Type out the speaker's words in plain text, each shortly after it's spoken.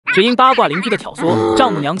只因八卦邻居的挑唆，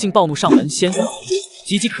丈母娘竟暴怒上门掀翻房屋，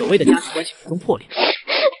岌岌可危的家庭关系最终破裂。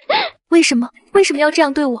为什么要这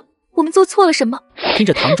样对我？我们做错了什么？听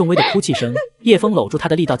着唐仲威的哭泣声，叶枫搂住他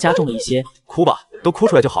的力道加重了一些。哭吧，都哭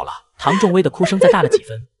出来就好了。唐仲威的哭声再大了几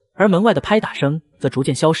分，而门外的拍打声则逐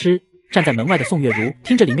渐消失。站在门外的宋月如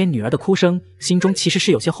听着里面女儿的哭声，心中其实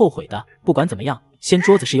是有些后悔的。不管怎么样，掀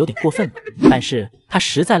桌子是有点过分了，但是他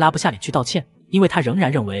实在拉不下脸去道歉，因为他仍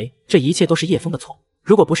然认为这一切都是叶枫的错。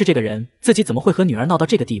如果不是这个人，自己怎么会和女儿闹到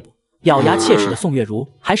这个地步？咬牙切齿的宋月如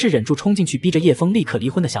还是忍住冲进去逼着叶枫立刻离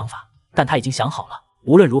婚的想法，但他已经想好了，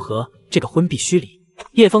无论如何，这个婚必须离。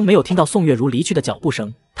叶枫没有听到宋月如离去的脚步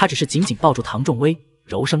声，他只是紧紧抱住唐仲威，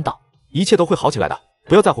柔声道：“一切都会好起来的，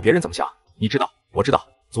不要在乎别人怎么想。你知道，我知道，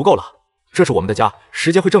足够了。这是我们的家，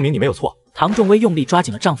时间会证明你没有错。”唐仲威用力抓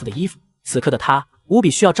紧了丈夫的衣服，此刻的他无比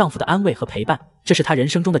需要丈夫的安慰和陪伴，这是他人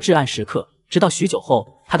生中的至暗时刻。直到许久后，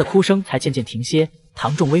他的哭声才渐渐停歇。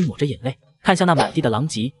唐仲威抹着眼泪，看向那满地的狼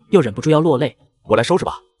藉，又忍不住要落泪。我来收拾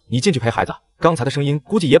吧，你进去陪孩子。刚才的声音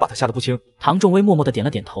估计也把他吓得不轻。唐仲威默默地点了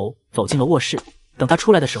点头，走进了卧室。等他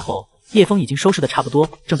出来的时候，叶枫已经收拾得差不多，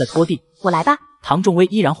正在拖地。我来吧。唐仲威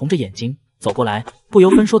依然红着眼睛走过来，不由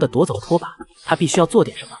分说地夺走了拖把。他必须要做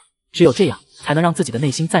点什么，只有这样才能让自己的内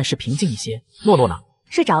心暂时平静一些。诺诺呢？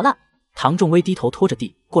睡着了。唐仲威低头拖着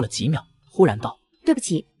地，过了几秒，忽然道：“对不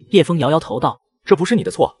起。”叶枫摇摇头道：“这不是你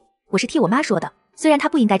的错，我是替我妈说的。虽然她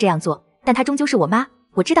不应该这样做，但她终究是我妈。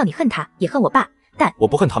我知道你恨她，也恨我爸，但我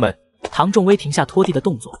不恨他们。”唐仲威停下拖地的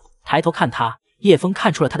动作，抬头看他。叶枫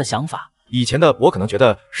看出了他的想法。以前的我可能觉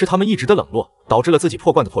得是他们一直的冷落，导致了自己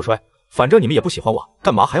破罐子破摔。反正你们也不喜欢我，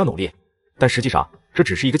干嘛还要努力？但实际上这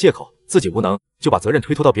只是一个借口，自己无能就把责任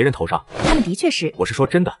推脱到别人头上。他们的确是……我是说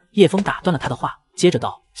真的。叶枫打断了他的话，接着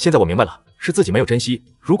道：“现在我明白了，是自己没有珍惜。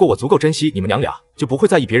如果我足够珍惜你们娘俩，就不会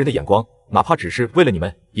在意别人的眼光，哪怕只是为了你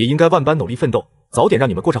们，也应该万般努力奋斗，早点让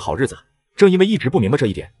你们过上好日子。正因为一直不明白这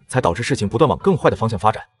一点，才导致事情不断往更坏的方向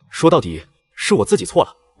发展。说到底，是我自己错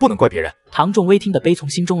了，不能怪别人。”唐仲威听得悲从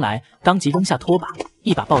心中来，当即扔下拖把，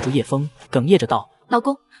一把抱住叶枫，哽咽着道：“老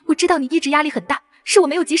公，我知道你一直压力很大，是我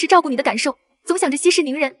没有及时照顾你的感受，总想着息事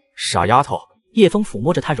宁人。”傻丫头。叶枫抚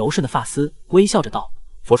摸着她柔顺的发丝，微笑着道：“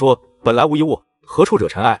佛说本来无一物，何处惹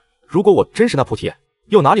尘埃？如果我真是那扑铁，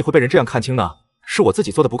又哪里会被人这样看清呢？是我自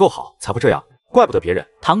己做的不够好，才会这样，怪不得别人。”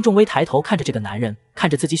唐仲威抬头看着这个男人，看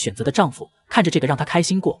着自己选择的丈夫，看着这个让他开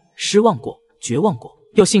心过、失望过、绝望过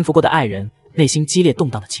又幸福过的爱人，内心激烈动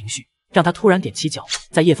荡的情绪让他突然踮起脚，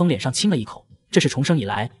在叶枫脸上亲了一口。这是重生以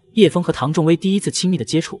来叶枫和唐仲威第一次亲密的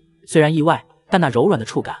接触，虽然意外，但那柔软的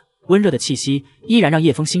触感、温热的气息依然让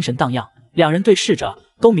叶枫心神荡漾。两人对视着，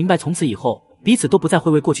都明白从此以后彼此都不再会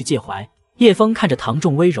为过去介怀。叶枫看着唐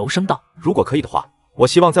仲威柔声道：“如果可以的话，我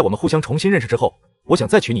希望在我们互相重新认识之后，我想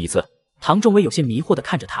再娶你一次。”唐仲威有些迷惑地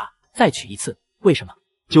看着他，再娶一次？为什么？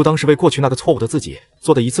就当是为过去那个错误的自己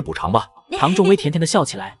做的一次补偿吧。唐仲威甜甜地笑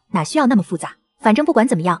起来，哪需要那么复杂？反正不管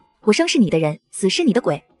怎么样，我生是你的人，死是你的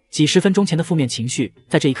鬼。几十分钟前的负面情绪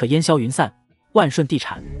在这一刻烟消云散。万顺地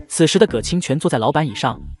产，此时的葛清泉坐在老板椅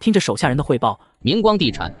上，听着手下人的汇报。明光地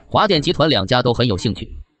产、华电集团两家都很有兴趣，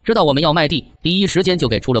知道我们要卖地，第一时间就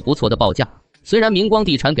给出了不错的报价。虽然明光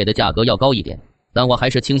地产给的价格要高一点，但我还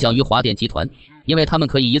是倾向于华电集团，因为他们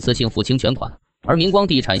可以一次性付清全款，而明光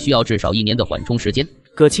地产需要至少1年的缓冲时间。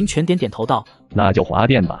葛清泉点点头道：“那就华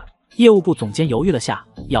电吧。”业务部总监犹豫了下，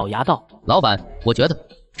咬牙道：“老板，我觉得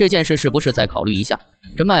这件事是不是再考虑一下？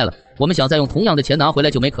真卖了，我们想再用同样的钱拿回来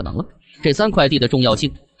就没可能了。这3块地的重要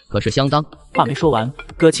性可是相当。”话没说完，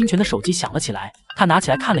葛清泉的手机响了起来，他拿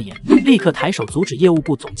起来看了眼，立刻抬手阻止业务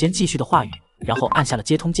部总监继续的话语，然后按下了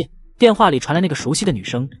接通键。电话里传来那个熟悉的女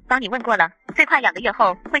声：“帮你问过了，最快2个月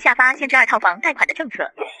后会下发限制2套房贷款的政策，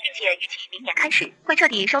并且预期明年开始会彻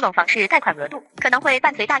底收拢房市贷款额度，可能会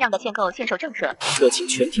伴随大量的限购限售政策。”葛清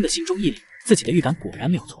泉听得心中一凛，自己的预感果然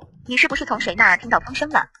没有错。你是不是从谁那听到风声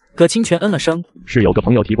了？葛清泉嗯了声：“是有个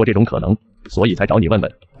朋友提过这种可能，所以才找你问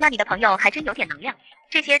问。”那你的朋友还真有点能量。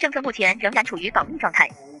这些政策目前仍然处于保密状态，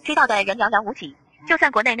知道的人寥寥无几，就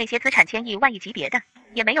算国内那些资产千亿万亿级别的，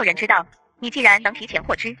也没有人知道。你既然能提前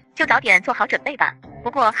获知，就早点做好准备吧。不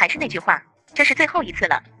过还是那句话，这是最后一次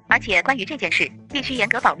了，而且关于这件事必须严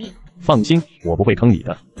格保密。放心，我不会坑你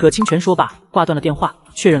的。葛清泉说罢，挂断了电话，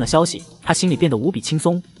确认了消息，他心里变得无比轻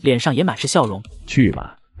松，脸上也满是笑容。去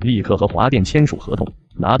吧，立刻和华电签署合同，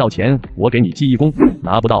拿到钱我给你记一功，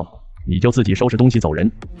拿不到你就自己收拾东西走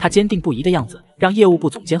人。他坚定不移的样子让业务部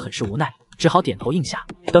总监很是无奈，只好点头应下。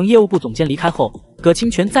等业务部总监离开后，葛清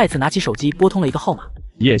泉再次拿起手机拨通了一个号码：“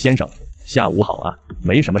叶先生，下午好啊，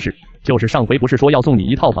没什么事，就是上回不是说要送你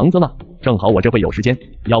一套房子吗？正好我这会有时间，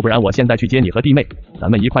要不然我现在去接你和弟妹，咱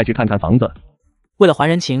们一块去看看房子。”为了还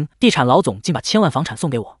人情，地产老总竟把1000万房产送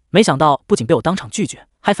给我。没想到不仅被我当场拒绝，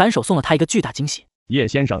还反手送了他一个巨大惊喜。叶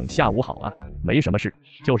先生，下午好啊，没什么事，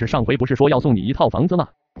就是上回不是说要送你一套房子吗？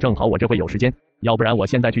正好我这会有时间，要不然我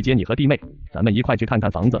现在去接你和弟妹，咱们一块去看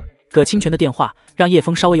看房子。葛清泉的电话让叶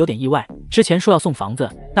枫稍微有点意外，之前说要送房子，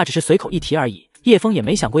那只是随口一提而已，叶枫也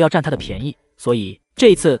没想过要占他的便宜，所以这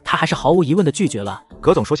一次他还是毫无疑问的拒绝了。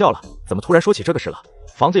葛总说笑了，怎么突然说起这个事了？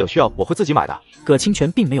房子有需要我会自己买的。葛清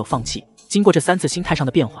泉并没有放弃，经过这3次心态上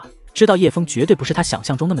的变化，知道叶枫绝对不是他想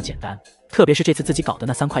象中那么简单，特别是这次自己搞的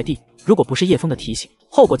那3块地，如果不是叶枫的提醒，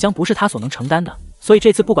后果将不是他所能承担的。所以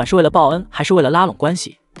这次不管是为了报恩还是为了拉拢关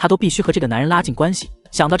系，他都必须和这个男人拉近关系。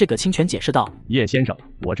想到这，葛清泉解释道：叶先生，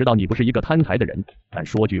我知道你不是一个贪财的人，但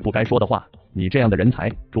说句不该说的话，你这样的人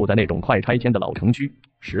才住在那种快拆迁的老城区，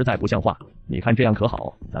实在不像话。你看这样可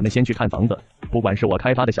好，咱们先去看房子，不管是我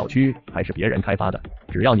开发的小区还是别人开发的，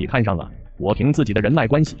只要你看上了，我凭自己的人脉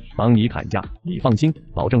关系帮你砍价，你放心，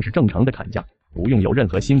保证是正常的砍价，不用有任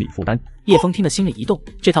何心理负担。叶枫听得心里一动，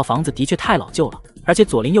这套房子的确太老旧了，而且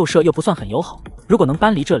左邻右舍又不算很友好，如果能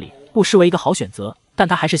搬离这里，不失为一个好选择，但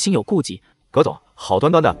他还是心有顾忌。葛总，好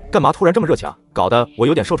端端的，干嘛突然这么热情啊？搞得我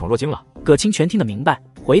有点受宠若惊了。葛清泉听得明白，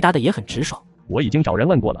回答的也很直爽。我已经找人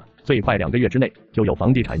问过了，最快2个月之内就有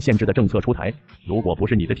房地产限制的政策出台，如果不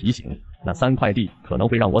是你的提醒，那3块地可能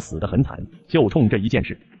会让我死得很惨。就冲这一件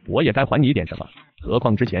事，我也该还你一点什么。何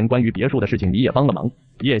况之前关于别墅的事情你也帮了忙，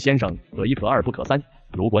叶先生，可一可二不可三。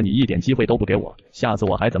如果你一点机会都不给我，下次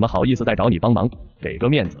我还怎么好意思再找你帮忙？给个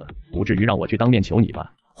面子，不至于让我去当面求你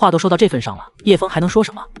吧。话都说到这份上了，叶枫还能说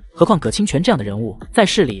什么？何况葛清泉这样的人物在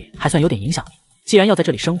市里还算有点影响力，既然要在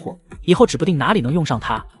这里生活，以后指不定哪里能用上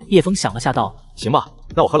他。叶枫想了下道：行吧，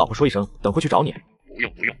那我和老婆说一声，等会去找你。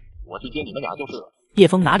不用，我去接你们俩就是了。叶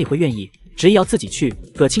枫哪里会愿意，执意要自己去，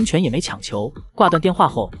葛清泉也没强求。挂断电话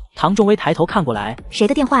后，唐仲威抬头看过来：谁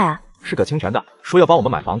的电话呀？是葛清泉的，说要帮我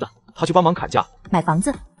们买房子，他去帮忙砍价。买房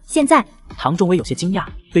子？现在？唐仲威有些惊讶，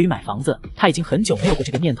对于买房子，他已经很久没有过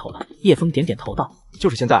这个念头了。叶枫点点头道：就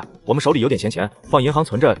是现在，我们手里有点闲钱，放银行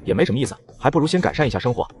存着也没什么意思，还不如先改善一下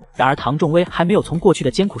生活。然而唐仲威还没有从过去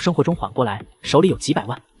的艰苦生活中缓过来，手里有几百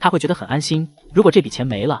万，他会觉得很安心。如果这笔钱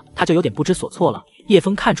没了，他就有点不知所措了。叶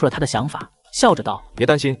枫看出了他的想法，笑着道：别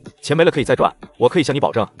担心，钱没了可以再赚，我可以向你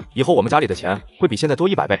保证，以后我们家里的钱会比现在多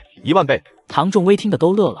100倍、1万倍。唐仲威听得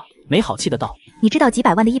都乐了，没好气的道：你知道几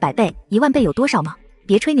百万的100倍、1万倍有多少吗？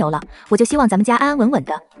别吹牛了，我就希望咱们家安安稳稳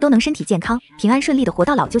的，都能身体健康、平安顺利的活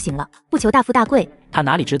到老就行了，不求大富大贵。她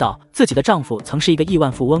哪里知道自己的丈夫曾是一个亿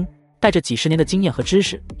万富翁，带着几10年的经验和知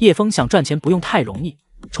识，叶枫想赚钱不用太容易。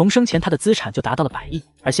重生前他的资产就达到了100亿，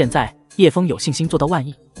而现在叶枫有信心做到万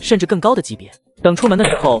亿，甚至更高的级别。等出门的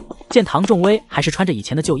时候，见唐仲威还是穿着以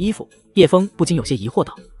前的旧衣服，叶枫不禁有些疑惑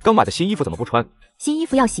道：刚买的新衣服怎么不穿？新衣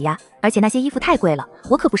服要洗呀，而且那些衣服太贵了，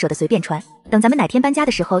我可不舍得随便穿，等咱们哪天搬家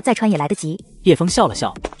的时候再穿也来得及。叶枫笑了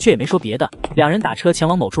笑，却也没说别的。两人打车前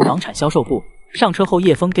往某处房产销售部，上车后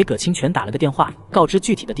叶枫给葛清泉打了个电话，告知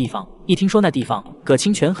具体的地方。一听说那地方，葛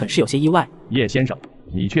清泉很是有些意外。叶先生，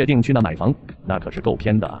你确定去那买房？那可是够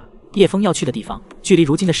偏的啊。叶枫要去的地方，距离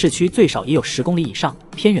如今的市区最少也有10公里以上，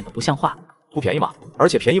偏远的不像话。不便宜吗？而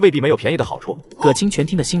且便宜未必没有便宜的好处。葛清泉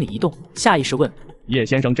听得心里一动，下意识问：叶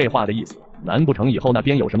先生这话的意思，难不成以后那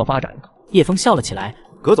边有什么发展？叶枫笑了起来：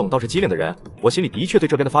葛总倒是机灵的人，我心里的确对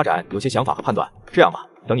这边的发展有些想法和判断。这样吧，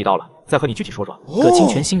等你到了，再和你具体说说。葛清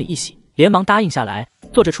泉心里一喜，连忙答应下来，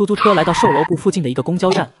坐着出租车来到售楼部附近的一个公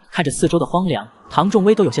交站，看着四周的荒凉，唐仲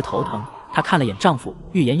威都有些头疼。她看了眼丈夫，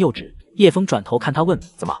欲言又止。叶枫转头看他问：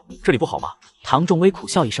怎么，这里不好吗？唐仲威苦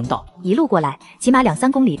笑一声道：一路过来，起码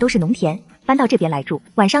2-3公里都是农田，搬到这边来住，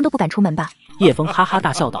晚上都不敢出门吧？叶枫哈哈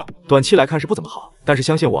大笑道：短期来看是不怎么好，但是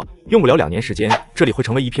相信我，用不了2年时间，这里会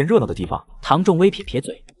成为一片热闹的地方。唐仲威撇撇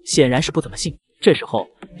嘴，显然是不怎么信。这时候，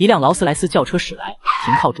一辆劳斯莱斯轿车驶来，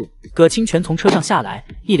停靠住。葛清泉从车上下来，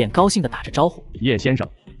一脸高兴地打着招呼：叶先生，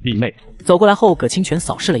弟妹。走过来后，葛清泉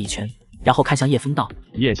扫视了一圈，然后看向叶枫道：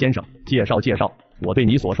叶先生，介绍介绍，我对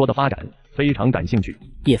你所说的发展非常感兴趣。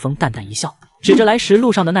叶枫淡淡一笑，指着来时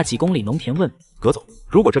路上的那几公里农田问：葛总，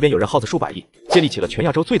如果这边有人耗资数百亿，建立起了全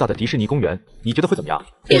亚洲最大的迪士尼公园，你觉得会怎么样？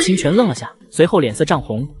葛清泉愣了下，随后脸色涨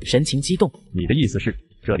红，神情激动。你的意思是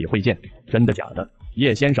这里会建？真的假的？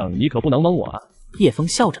叶先生，你可不能蒙我啊！叶枫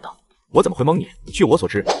笑着道：我怎么会蒙你？据我所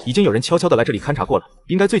知，已经有人悄悄地来这里勘察过了，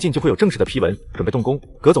应该最近就会有正式的批文，准备动工。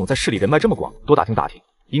葛总在市里人脉这么广，多打听打听，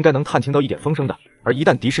应该能探听到一点风声的。而一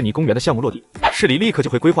旦迪士尼公园的项目落地，市里立刻就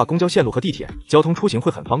会规划公交线路和地铁，交通出行会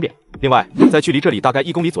很方便。另外，在距离这里大概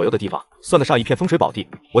1公里左右的地方，算得上一片风水宝地。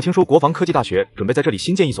我听说国防科技大学准备在这里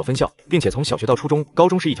新建一所分校，并且从小学到初中、高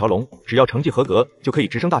中是一条龙，只要成绩合格就可以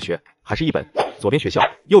直升大学，还是一本。左边学校，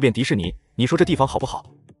右边迪士尼，你说这地方好不好？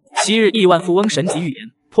昔日亿万富翁神级预言，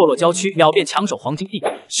破落郊区秒变抢手黄金地，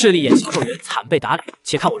势利眼销售员惨被打脸，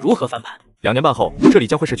且看我如何翻盘。2年半后，这里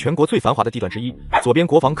将会是全国最繁华的地段之一，左边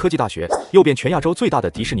国防科技大学，右边全亚洲最大的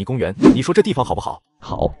迪士尼公园。你说这地方好不好？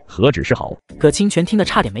好，何止是好。葛清泉听得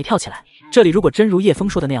差点没跳起来。这里如果真如叶枫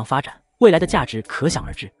说的那样发展，未来的价值可想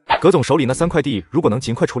而知。葛总手里那3块地，如果能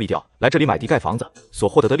尽快处理掉，来这里买地盖房子，所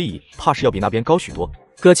获得的利益，怕是要比那边高许多。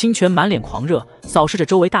葛清泉满脸狂热，扫视着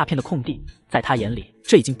周围大片的空地，在他眼里，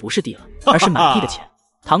这已经不是地了，而是满地的钱。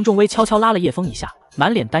唐仲威悄悄拉了叶枫一下，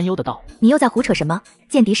满脸担忧的道：“你又在胡扯什么？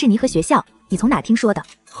建迪士尼和学校，你从哪听说的？”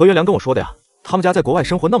何元良跟我说的呀，他们家在国外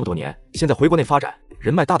生活那么多年，现在回国内发展，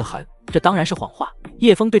人脉大得很。这当然是谎话。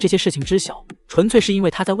叶枫对这些事情知晓，纯粹是因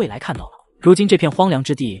为他在未来看到了，如今这片荒凉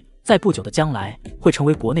之地，在不久的将来会成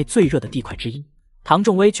为国内最热的地块之一。唐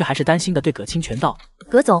仲威却还是担心的对葛清泉道：“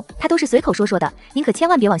葛总，他都是随口说说的，您可千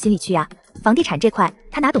万别往心里去啊！房地产这块，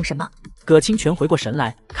他哪懂什么？”葛清泉回过神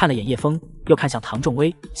来，看了眼叶枫，又看向唐仲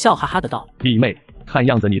威，笑哈哈的道：“弟妹，看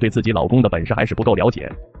样子你对自己老公的本事还是不够了解。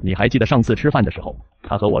你还记得上次吃饭的时候，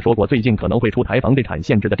他和我说过最近可能会出台房地产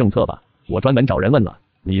限制的政策吧？我专门找人问了，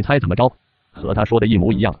你猜怎么着？和他说的一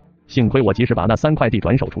模一样。幸亏我及时把那3块地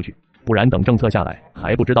转手出去，不然等政策下来，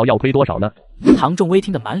还不知道要亏多少呢。”唐仲威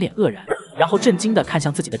听得满脸愕然，然后震惊的看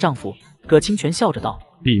向自己的丈夫。葛清泉笑着道：“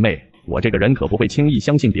弟妹，我这个人可不会轻易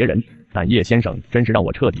相信别人，但叶先生真是让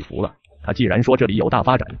我彻底服了。他既然说这里有大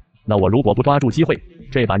发展，那我如果不抓住机会，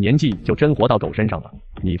这把年纪就真活到狗身上了。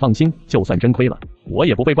你放心，就算真亏了，我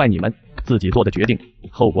也不会怪你们，自己做的决定，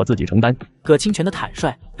后果自己承担。”葛清泉的坦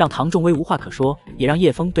率让唐仲威无话可说，也让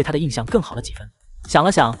叶枫对他的印象更好了几分。想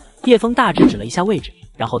了想，叶枫大致指了一下位置，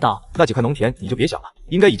然后道：“那几块农田你就别想了，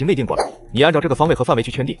应该已经内定过了。你按照这个方位和范围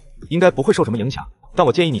去圈地，应该不会受什么影响。但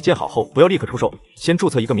我建议你建好后不要立刻出售，先注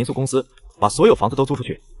册一个民宿公司，把所有房子都租出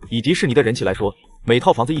去。以迪士尼的人气来说，每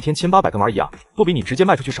套房子1天1800跟玩一样，不比你直接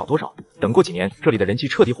卖出去少多少。等过几年，这里的人气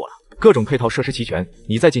彻底火了，各种配套设施齐全，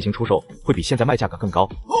你再进行出售，会比现在卖价格更高。”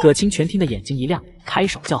葛清泉听得眼睛一亮，开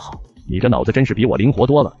手叫好：“你这脑子真是比我灵活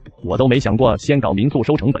多了，我都没想过先搞民宿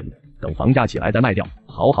收成本，等房价起来再卖掉。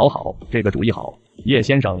好，这个主意好。叶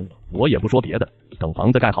先生，我也不说别的，等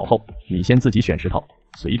房子盖好后，你先自己选10套，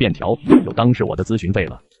随便调，就当是我的咨询费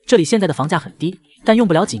了。这里现在的房价很低，但用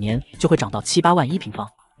不了几年就会涨到7、8万1平方，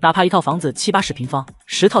哪怕一套房子70、80平方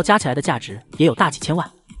，10套加起来的价值也有大几千万。”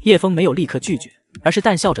叶枫没有立刻拒绝，而是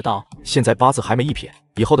淡笑着道：“现在8字还没一撇，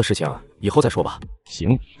以后的事情以后再说吧。”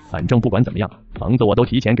行，反正不管怎么样，房子我都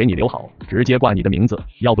提前给你留好，直接挂你的名字，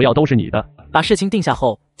要不要都是你的。把事情定下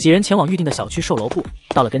后，几人前往预定的小区售楼部。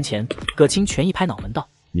到了跟前，葛清泉一拍脑门道：“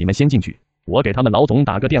你们先进去，我给他们老总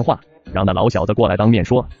打个电话，让那老小子过来当面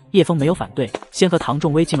说。”叶枫没有反对，先和唐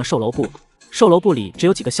仲威进了售楼部。售楼部里只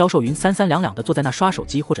有几个销售云三两两的坐在那刷手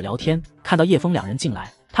机或者聊天。看到叶枫2人进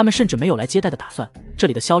来，他们甚至没有来接待的打算。这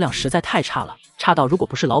里的销量实在太差了，差到如果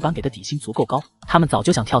不是老板给的底薪足够高，他们早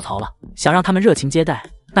就想跳槽了。想让他们热情接待，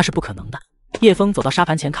那是不可能的。叶枫走到沙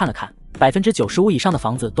盘前看了看，95%以上的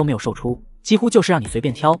房子都没有售出，几乎就是让你随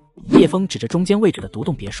便挑。叶枫指着中间位置的独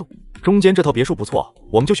栋别墅：“中间这套别墅不错，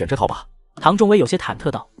我们就选这套吧。”唐仲威有些忐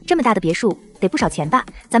忑道：“这么大的别墅得不少钱吧？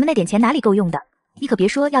咱们那点钱哪里够用的？你可别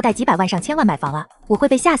说要贷几百万上千万买房啊，我会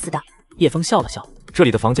被吓死的。”叶枫笑了笑：“这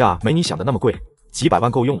里的房价没你想的那么贵，几百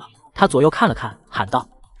万够用了。”他左右看了看，喊道：“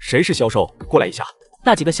谁是销售？过来一下。”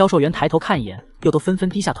那几个销售员抬头看一眼，又都纷纷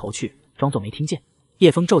低下头去，装作没听见。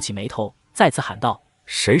叶枫皱起眉头，再次喊道：“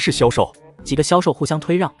谁是销售？”几个销售互相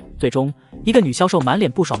推让，最终一个女销售满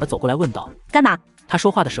脸不爽地走过来问道：“干嘛？”她说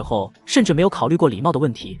话的时候甚至没有考虑过礼貌的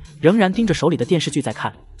问题，仍然盯着手里的电视剧在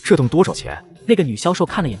看。这栋多少钱？那个女销售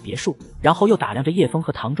看了眼别墅，然后又打量着叶枫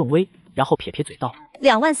和唐仲威，然后撇撇嘴道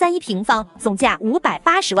：“2万3一平方，总价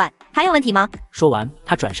580万，还有问题吗？”说完，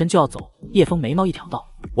她转身就要走。叶枫眉毛一挑道：“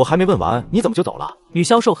我还没问完，你怎么就走了？”女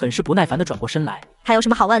销售很是不耐烦地转过身来：“还有什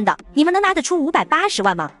么好问的？你们能拿得出580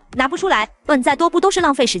万吗？拿不出来，问再多不都是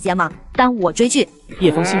浪费时间吗？耽误我追剧。”叶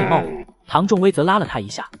枫心里冒火，唐仲威则拉了她一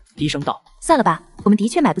下，低声道：“算了吧，我们的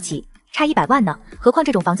确买不起，差100万呢，何况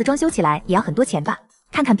这种房子装修起来也要很多钱吧，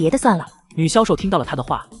看看别的算了。”女销售听到了她的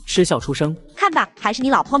话，嗤笑出声：“看吧，还是你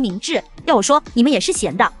老婆明智。要我说，你们也是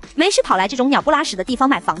闲的，没事跑来这种鸟不拉屎的地方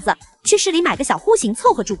买房子，去市里买个小户型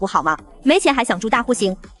凑合住不好吗？没钱还想住大户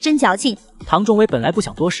型，真矫情。”唐仲威本来不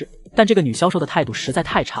想多事，但这个女销售的态度实在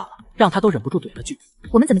太差了，让他都忍不住怼了句：“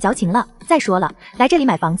我们怎么矫情了？再说了，来这里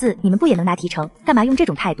买房子你们不也能拿提成，干嘛用这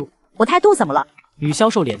种态度？”“我态度怎么了？”女销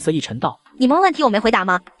售脸色一沉道：“你们问题我没回答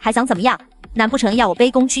吗？还想怎么样？难不成要我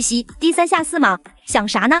卑躬屈膝、低三下四吗？想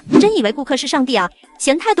啥呢？真以为顾客是上帝啊？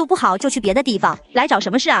嫌态度不好就去别的地方，来找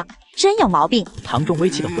什么事啊？真有毛病！”唐仲威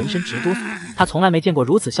气得浑身直哆嗦，他从来没见过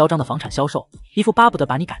如此嚣张的房产销售，一副巴不得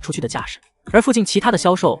把你赶出去的架势。而附近其他的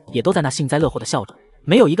销售也都在那幸灾乐祸的笑着。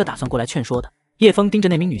没有一个打算过来劝说的。叶枫盯着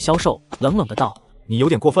那名女销售，冷冷的道：“你有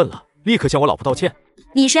点过分了，立刻向我老婆道歉。”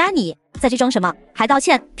你谁啊你？在这装什么？还道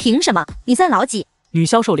歉？凭什么？你算老几？女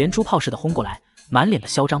销售连猪炮似的轰过来，满脸的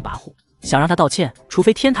嚣张跋扈，想让他道歉，除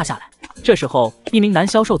非天塌下来。这时候，一名男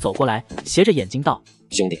销售走过来，斜着眼睛道：“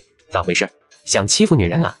兄弟，咋回事？想欺负女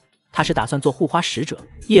人啊？”他是打算做护花使者。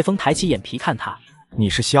叶枫抬起眼皮看他：“你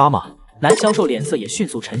是瞎吗？”男销售脸色也迅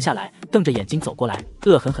速沉下来，瞪着眼睛走过来，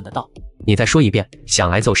恶狠狠的道：“你再说一遍，想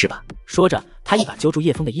来就是吧？”说着，他一把揪住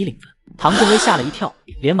叶枫的衣领子。唐仲威吓了一跳，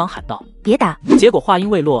连忙喊道：“别打！”结果话音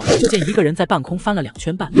未落，就见一个人在半空翻了2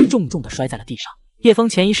圈半，重重的摔在了地上。叶枫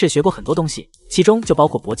潜意识学过很多东西，其中就包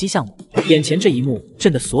括搏击项目。眼前这一幕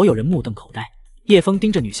震得所有人目瞪口呆。叶枫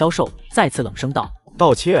盯着女销售，再次冷声道：“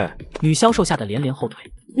道歉。”女销售吓得连连后退。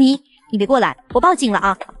你别过来，我报警了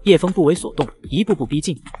啊！叶枫不为所动，一步步逼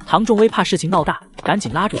近。唐仲威怕事情闹大，赶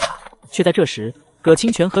紧拉住他。却在这时，葛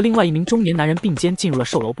清泉和另外一名中年男人并肩进入了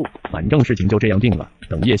售楼部。反正事情就这样定了，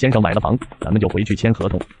等叶先生买了房，咱们就回去签合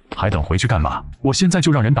同。还等回去干嘛？我现在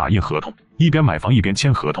就让人打印合同，一边买房一边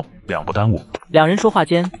签合同，两不耽误。两人说话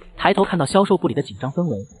间，抬头看到销售部里的紧张氛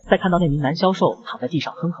围，再看到那名男销售躺在地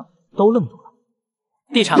上哼哼，都愣住了。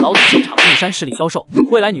地产老总现场怒扇势力销售，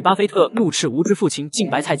未来女巴菲特怒斥无知父亲净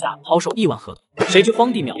白菜价抛售亿万合同，谁知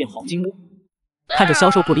荒地秒变黄金屋。看着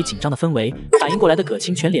销售部里紧张的氛围，反应过来的葛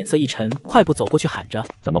清泉脸色一沉，快步走过去喊着：“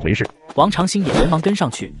怎么回事？”王长兴也连忙跟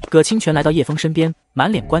上去。葛清泉来到叶枫身边，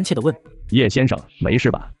满脸关切地问：“叶先生，没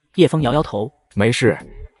事吧？”叶枫摇摇头：“没事。”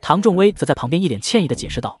唐仲威则在旁边一脸歉意地解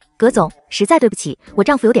释道：“葛总，实在对不起，我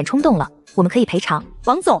丈夫有点冲动了，我们可以赔偿。”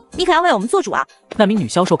王总，你可要为我们做主啊！那名女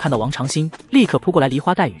销售看到王长兴，立刻扑过来梨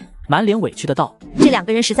花带雨，满脸委屈的道：“这2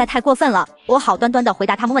个人实在太过分了，我好端端的回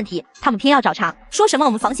答他们问题，他们偏要找茬，说什么我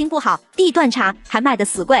们房型不好，地段差，还卖的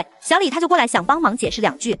死贵。小李他就过来想帮忙解释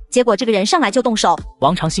2句，结果这个人上来就动手。”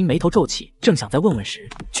王长兴眉头皱起，正想再问问时，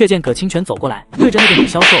却见葛清泉走过来，对着那个女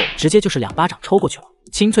销售直接就是2巴掌抽过去了。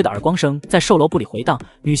清脆的耳光声在售楼部里回荡，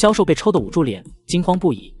女销售被抽得捂住脸，惊慌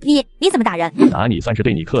不已。你怎么打人？打你算是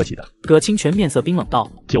对你客气的。葛清泉面色冰冷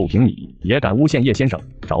道：“就凭你也敢诬陷叶先生，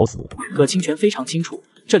找死！”葛清泉非常清楚，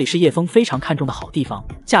这里是叶枫非常看重的好地方，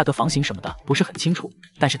价格、房型什么的不是很清楚，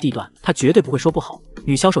但是地段他绝对不会说不好。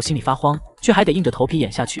女销售心里发慌，却还得硬着头皮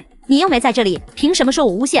演下去。你又没在这里，凭什么说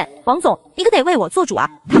我诬陷？王总，你可得为我做主啊！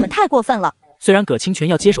他们太过分了。虽然葛清泉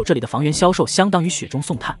要接手这里的房源销售，相当于雪中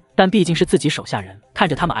送炭，但毕竟是自己手下人，看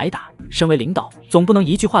着他们挨打，身为领导，总不能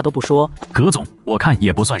一句话都不说。葛总，我看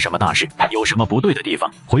也不算什么大事，有什么不对的地方，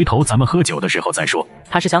回头咱们喝酒的时候再说。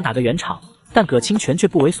他是想打个圆场，但葛清泉却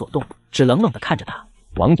不为所动，只冷冷地看着他。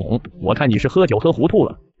王总，我看你是喝酒喝糊涂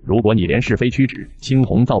了。如果你连是非曲直、青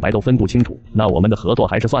红皂白都分不清楚，那我们的合作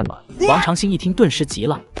还是算了。王长兴一听顿时急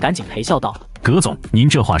了，赶紧陪笑道：“葛总，您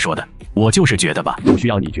这话说的，我就是觉得吧。”不需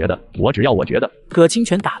要你觉得，我只要我觉得。葛清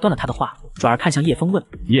泉打断了他的话，转而看向叶枫问：“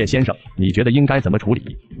叶先生，你觉得应该怎么处理？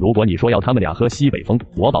如果你说要他们俩喝西北风，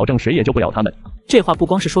我保证谁也救不了他们。”这话不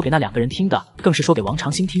光是说给那2个人听的，更是说给王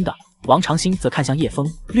长兴听的。王长兴则看向叶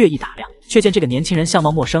枫，略一打量，却见这个年轻人相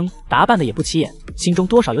貌陌生，打扮的也不起眼，心中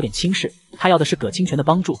多少有点轻视。他要的是葛清泉的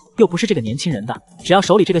帮助，又不是这个年轻人的。只要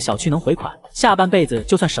手里这个小区能回款，下半辈子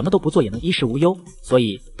就算什么都不做也能衣食无忧。所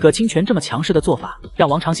以葛清泉这么强势的做法，让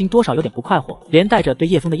王长兴多少有点不快活，连带着对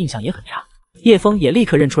叶枫的印象也很差。叶枫也立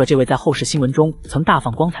刻认出了这位在后世新闻中曾大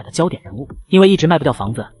放光彩的焦点人物。因为一直卖不掉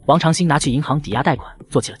房子，王长兴拿去银行抵押贷款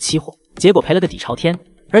做起了期货，结果赔了个底朝天。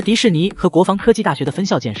而迪士尼和国防科技大学的分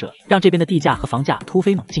校建设，让这边的地价和房价突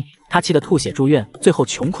飞猛进，他气得吐血住院，最后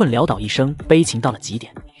穷困潦倒一生，悲情到了极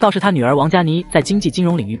点。倒是他女儿王佳妮在经济金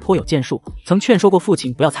融领域颇有建树，曾劝说过父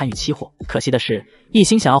亲不要参与期货。可惜的是，一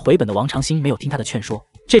心想要回本的王长兴没有听他的劝说。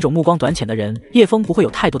这种目光短浅的人，叶枫不会有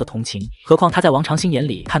太多的同情，何况他在王长兴眼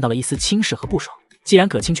里看到了一丝轻视和不爽。既然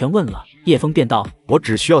葛清泉问了，叶枫便道：“我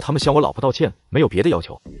只需要他们向我老婆道歉，没有别的要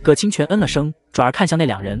求。”葛清泉嗯了声，转而看向那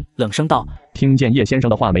2人，冷声道：“听见叶先生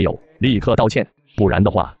的话没有？立刻道歉，不然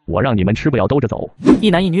的话，我让你们吃不了兜着走。”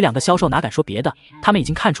一男一女2个销售哪敢说别的，他们已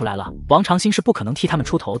经看出来了，王长兴是不可能替他们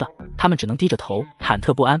出头的，他们只能低着头，忐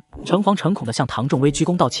忑不安，诚惶诚恐地向唐仲威鞠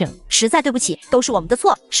躬道歉。实在对不起，都是我们的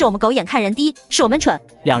错，是我们狗眼看人低，是我们蠢。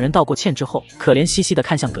2人道过歉之后，可怜兮兮地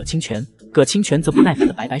看向葛清泉，葛清泉则不耐烦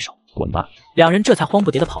地摆摆手。滚吧！2人这才慌不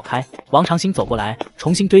迭地跑开。王长兴走过来，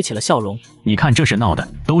重新堆起了笑容。你看这是闹的，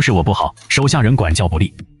都是我不好，手下人管教不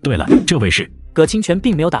力。对了，这位是葛清泉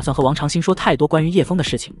并没有打算和王长兴说太多关于叶枫的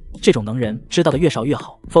事情，这种能人知道的越少越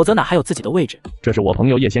好，否则哪还有自己的位置。这是我朋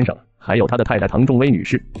友叶先生，还有他的太太唐仲薇女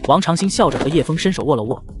士。王长兴笑着和叶枫伸手握了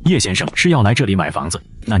握。叶先生是要来这里买房子，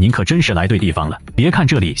那您可真是来对地方了。别看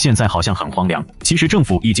这里现在好像很荒凉，其实政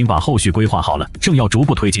府已经把后续规划好了，正要逐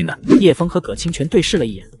步推进呢。叶枫和葛清泉对视了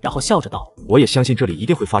一眼，然后笑着道：我也相信这里一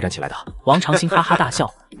定会发展起来的。王长兴哈哈大笑，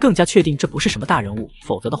更加确定这不是什么大人物，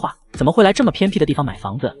否则的话怎么会来这么偏僻的地方买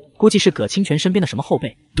房子？估计是葛清泉身边的什么后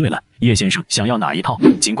辈。对了，叶先生想要哪一套？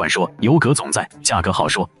尽管说，有葛总在，价格好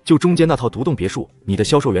说。就中间那套独栋别墅，你的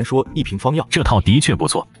销售员说1平方要。这套的确不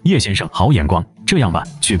错，叶先生好眼光。这样吧，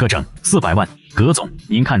取个整400万，葛总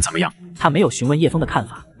您看怎么样？他没有询问叶枫的看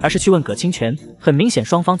法，而是去问葛清泉。很明显，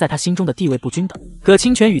双方在他心中的地位不均等。葛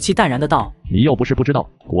清泉语气淡然的道：你又不是不知道，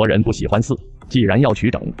国人不喜欢4，既然要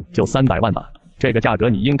取整，就300万吧。这个价格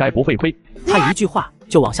你应该不会亏。他一句话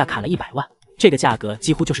就往下砍了100万，这个价格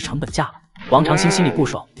几乎就是成本价了。王长兴心里不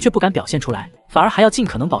爽，却不敢表现出来，反而还要尽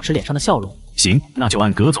可能保持脸上的笑容。行，那就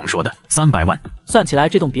按葛总说的300万。算起来，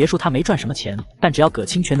这栋别墅他没赚什么钱，但只要葛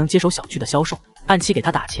清泉能接手小区的销售，按期给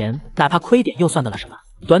他打钱，哪怕亏点又算得了什么？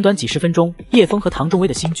短短几十分钟，叶枫和唐仲薇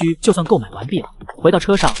的新居就算购买完毕了。回到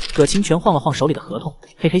车上，葛清泉晃了晃手里的合同，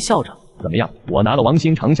嘿嘿笑着：怎么样？我拿了王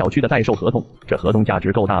新长小区的代售合同，这合同价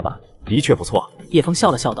值够大吧？的确不错。叶枫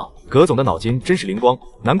笑了笑道：葛总的脑筋真是灵光，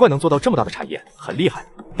难怪能做到这么大的产业，很厉害。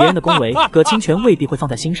别人的恭维，葛清泉未必会放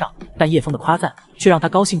在心上，但叶枫的夸赞却让他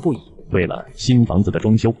高兴不已。对了，新房子的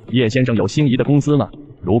装修，叶先生有心仪的公司吗？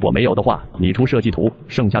如果没有的话，你出设计图，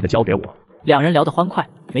剩下的交给我。两人聊得欢快，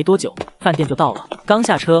没多久，饭店就到了。刚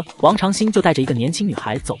下车，王长兴就带着一个年轻女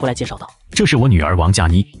孩走过来介绍道：这是我女儿王佳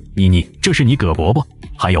妮，妮，这是你葛伯伯，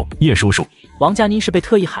还有叶叔叔。王佳妮是被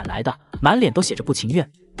特意喊来的，满脸都写着不情愿，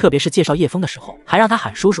特别是介绍叶枫的时候，还让他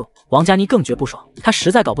喊叔叔。王佳妮更觉不爽，她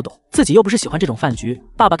实在搞不懂，自己又不是喜欢这种饭局，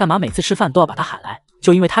爸爸干嘛每次吃饭都要把她喊来？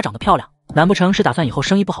就因为她长得漂亮？难不成是打算以后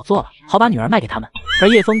生意不好做了，好把女儿卖给他们？而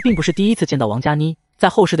叶枫并不是第一次见到王佳妮，在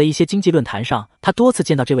后世的一些经济论坛上，他多次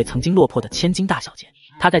见到这位曾经落魄的千金大小姐。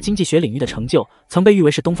她在经济学领域的成就，曾被誉为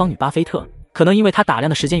是东方女巴菲特。可能因为他打量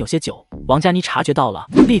的时间有些久，王佳妮察觉到了，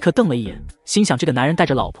立刻瞪了一眼，心想这个男人带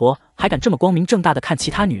着老婆，还敢这么光明正大的看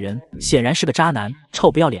其他女人，显然是个渣男，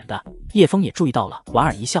臭不要脸的。叶枫也注意到了，莞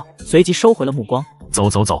尔一笑，随即收回了目光。走，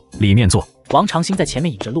里面坐。王长兴在前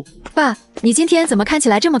面引着路。爸，你今天怎么看起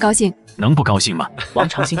来这么高兴？能不高兴吗？王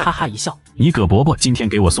长兴哈哈一笑。你葛伯伯今天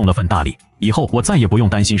给我送了份大礼，以后我再也不用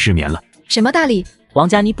担心失眠了。什么大礼？王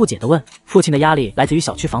佳妮不解地问。父亲的压力来自于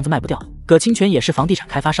小区房子卖不掉，葛清泉也是房地产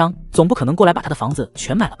开发商，总不可能过来把他的房子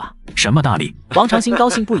全买了吧？什么大礼？王长兴高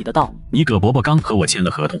兴不已的道：你葛伯伯刚和我签了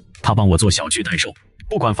合同，他帮我做小区代售，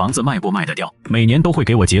不管房子卖不卖得掉，每年都会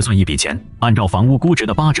给我结算一笔钱，按照房屋估值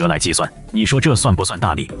的8折来计算。你说这算不算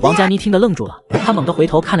大礼？王佳妮听得愣住了，她猛地回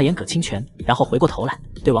头看了眼葛清泉，然后回过头来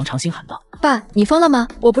对王长兴喊道：爸，你疯了吗？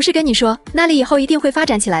我不是跟你说那里以后一定会发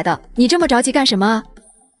展起来的，你这么着急干什么啊？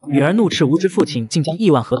女儿怒斥无知父亲竟将亿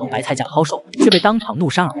万合同白菜价抛售，却被当场怒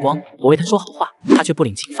扇耳光。我为他说好话，他却不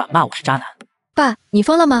领情，反骂我是渣男。爸，你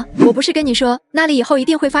疯了吗？我不是跟你说那里以后一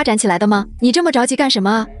定会发展起来的吗？你这么着急干什么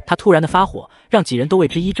啊？他突然的发火，让几人都为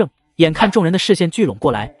之一怔。眼看众人的视线聚拢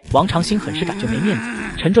过来，王长兴很是感觉没面子，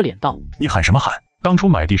沉着脸道：你喊什么喊？当初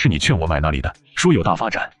买地是你劝我买那里的，说有大发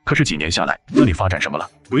展，可是几年下来，那里发展什么了？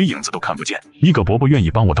鬼影子都看不见。你葛伯伯愿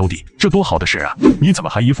意帮我兜底，这多好的事啊！你怎么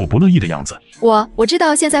还一副不乐意的样子？我知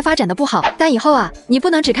道现在发展的不好，但以后啊，你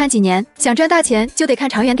不能只看几年，想赚大钱就得看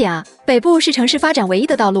长远点啊。北部是城市发展唯一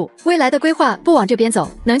的道路，未来的规划不往这边走，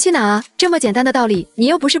能去哪啊？这么简单的道理，你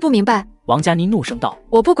又不是不明白。王佳妮怒声道：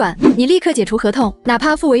我不管，你立刻解除合同，哪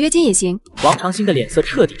怕付违约金也行。王长兴的脸色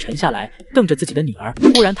彻底沉下来，瞪着自己的女儿，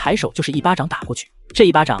忽然抬手就是一巴掌打过去。这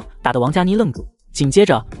一巴掌打得王佳妮愣住，紧接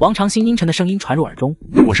着王长兴阴沉的声音传入耳中：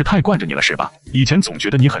我是太惯着你了是吧？以前总觉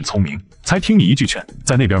得你很聪明，才听你一句劝，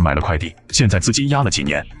在那边买了块地，现在资金压了几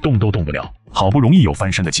年，动都动不了，好不容易有翻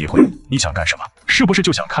身的机会，你想干什么？是不是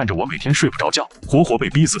就想看着我每天睡不着觉，活活被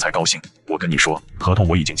逼死才高兴？我跟你说，合同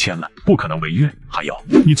我已经签了，不可能违约。还有，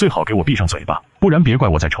你最好给我闭上嘴巴，不然别怪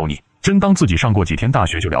我再瞅你，真当自己上过几天大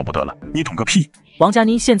学就了不得了，你懂个屁！王佳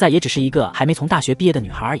妮现在也只是一个还没从大学毕业的女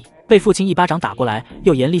孩而已，被父亲一巴掌打过来，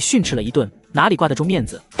又严厉训斥了一顿，哪里挂得住面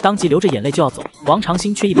子？当即流着眼泪就要走，王长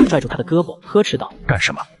兴却一把拽住她的胳膊，呵斥道：干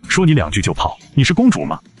什么？说你2句就跑，你是公主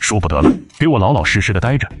吗？说不得了，给我老老实实的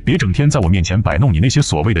待着，别整天在我面前摆弄你那些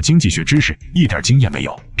所谓的经济学知识，一点经验没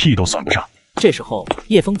有，屁都算不上。这时候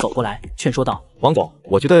叶枫走过来劝说道：王总，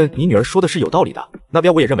我觉得你女儿说的是有道理的，那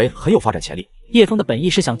边我也认为很有发展潜力。叶枫的本意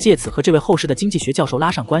是想借此和这位后世的经济学教授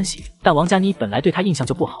拉上关系，但王佳妮本来对他印象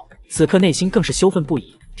就不好，此刻内心更是羞愤不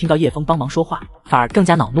已，听到叶枫帮忙说话，反而更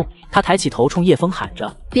加恼怒。他抬起头冲叶枫喊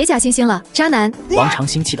着：“别假惺惺了，渣男！”王长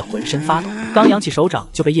兴气得浑身发抖，刚扬起手掌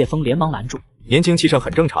就被叶枫连忙拦住。年轻气盛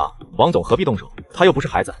很正常，王总何必动手？他又不是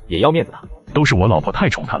孩子，也要面子的。都是我老婆太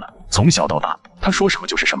宠他了，从小到大，他说什么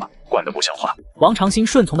就是什么，管得不像话。王长兴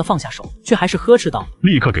顺从的放下手，却还是呵斥道：“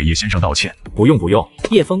立刻给叶先生道歉。”不用不用。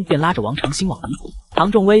叶枫便拉着王长兴往离。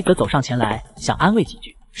唐仲威则走上前来，想安慰几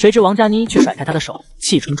句。谁知王佳妮却甩开他的手，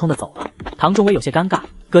气冲冲的走了。唐仲威有些尴尬，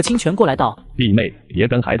葛清泉过来道：“弟妹，别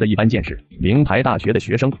跟孩子一般见识，名牌大学的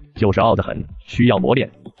学生就是傲得很，需要磨练。”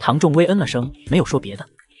唐仲威嗯了声，没有说别的。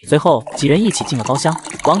随后几人一起进了包厢，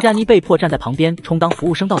王佳妮被迫站在旁边充当服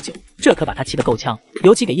务生倒酒，这可把他气得够呛。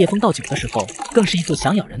尤其给叶枫倒酒的时候，更是一副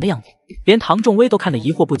想咬人的样子，连唐仲威都看得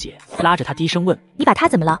疑惑不解，拉着他低声问：“你把他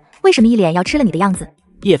怎么了？为什么一脸要吃了你的样子？”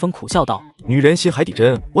叶枫苦笑道：“女人心海底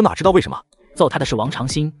针，我哪知道为什么。”揍他的是王长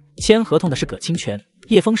兴，签合同的是葛清泉，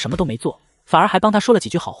叶枫什么都没做，反而还帮他说了几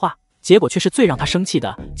句好话，结果却是最让他生气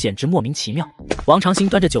的，简直莫名其妙。王长兴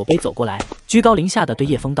端着酒杯走过来，居高临下的对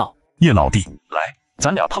叶枫道：“叶老弟，来，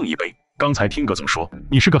咱俩碰一杯。刚才听葛总说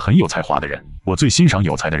你是个很有才华的人，我最欣赏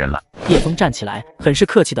有才的人了。”叶枫站起来，很是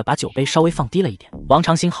客气的把酒杯稍微放低了一点。王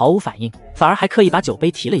长兴毫无反应，反而还刻意把酒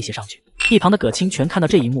杯提了一些上去。一旁的葛清泉看到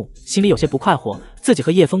这一幕，心里有些不快活，自己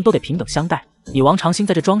和叶枫都得平等相待，你王长兴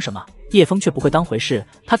在这装什么？叶枫却不会当回事，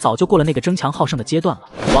他早就过了那个争强好胜的阶段了。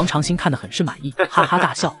王长兴看得很是满意，哈哈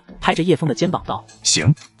大笑，拍着叶枫的肩膀道：“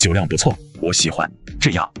行，酒量不错，我喜欢。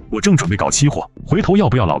这样，我正准备搞期货，回头要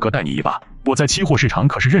不要老哥带你一把？我在期货市场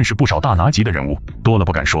可是认识不少大拿级的人物，多了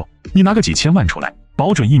不敢说，你拿个几千万出来，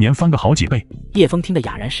保准一年翻个好几倍。”叶枫听得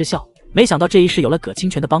哑然失笑，没想到这一世有了葛清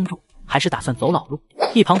泉的帮助，还是打算走老路。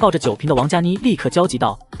一旁抱着酒瓶的王佳妮立刻焦急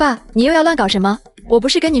道：“爸，你又要乱搞什么？我不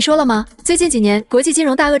是跟你说了吗？最近几年国际金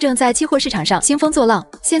融大鳄正在期货市场上兴风作浪，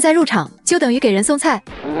现在入场就等于给人送菜。”